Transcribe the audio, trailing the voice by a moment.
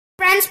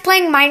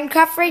playing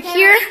Minecraft right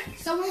here.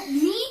 So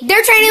me?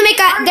 They're trying to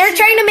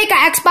make a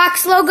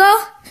Xbox logo.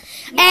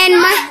 And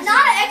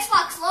not an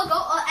Xbox logo,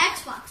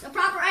 a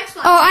proper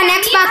Xbox. Oh, an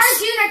Xbox.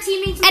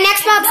 An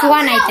Xbox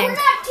One, I think. We're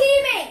not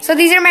teaming. So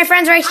these are my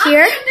friends right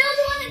here.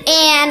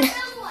 And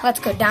let's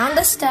go down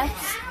the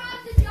steps.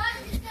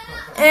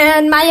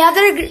 And my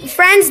other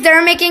friends,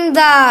 they're making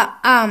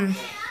the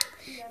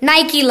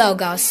Nike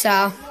logo.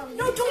 So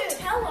No, don't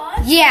tell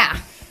us. yeah.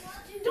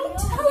 Don't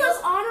tell us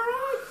on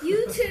our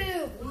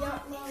YouTube.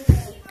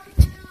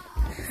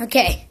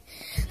 Okay,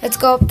 let's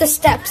go up the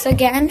steps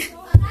again.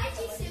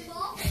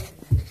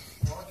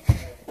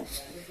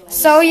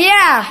 So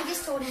yeah,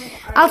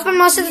 I'll spend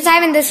most of the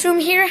time in this room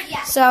here.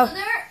 Yeah. So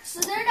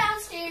they're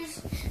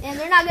downstairs, and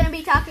they're not gonna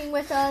be talking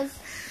with us.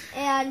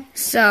 And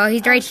so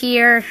he's right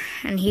here,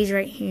 and he's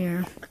right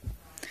here.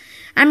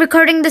 I'm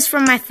recording this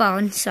from my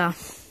phone, so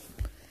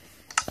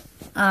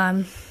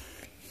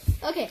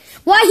okay.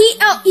 Why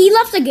he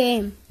left the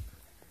game?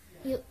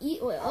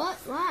 Wait, what?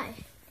 Why?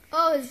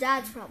 Oh, his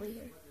dad's probably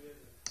here.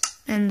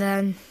 And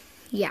then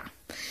yeah,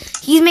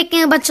 he's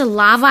making a bunch of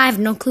lava. I have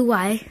no clue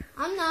why.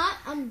 I'm not.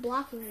 I'm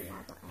blocking the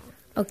lava out.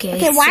 Okay.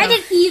 Okay, why so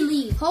did he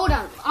leave? Hold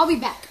on, I'll be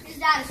back. His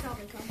dad is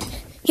probably coming.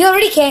 he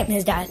already came?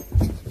 His dad.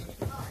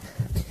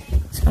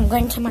 So I'm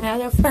going to my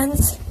other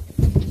friends.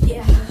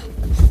 Yeah.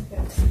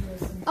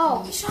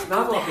 Oh,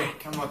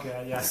 Come look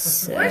at it, yes.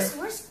 So,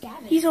 where's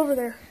Gavin? He's over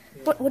there.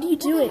 What are you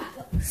doing?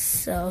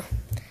 so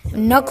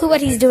no clue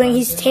what he's doing.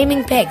 He's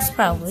taming pigs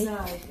probably.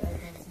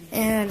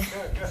 And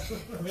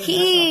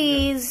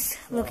he's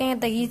looking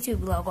at the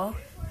YouTube logo.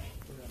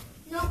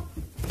 No.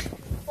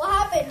 What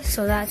happened?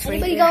 So that's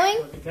right Anybody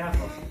here. going?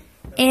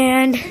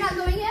 And You're not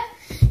going yet?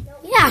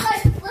 yeah,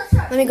 Let's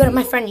start. let me go to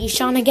my friend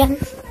Ishan again.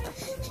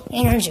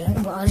 And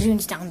June. Well,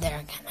 June's down there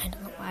again. I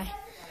don't know why.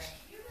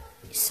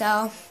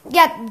 So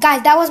yeah,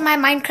 guys, that was my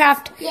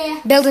Minecraft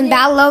Yeah. Build and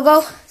Battle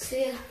logo.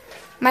 See ya.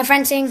 My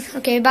friend saying,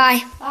 okay,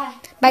 bye. Bye.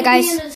 Bye, guys.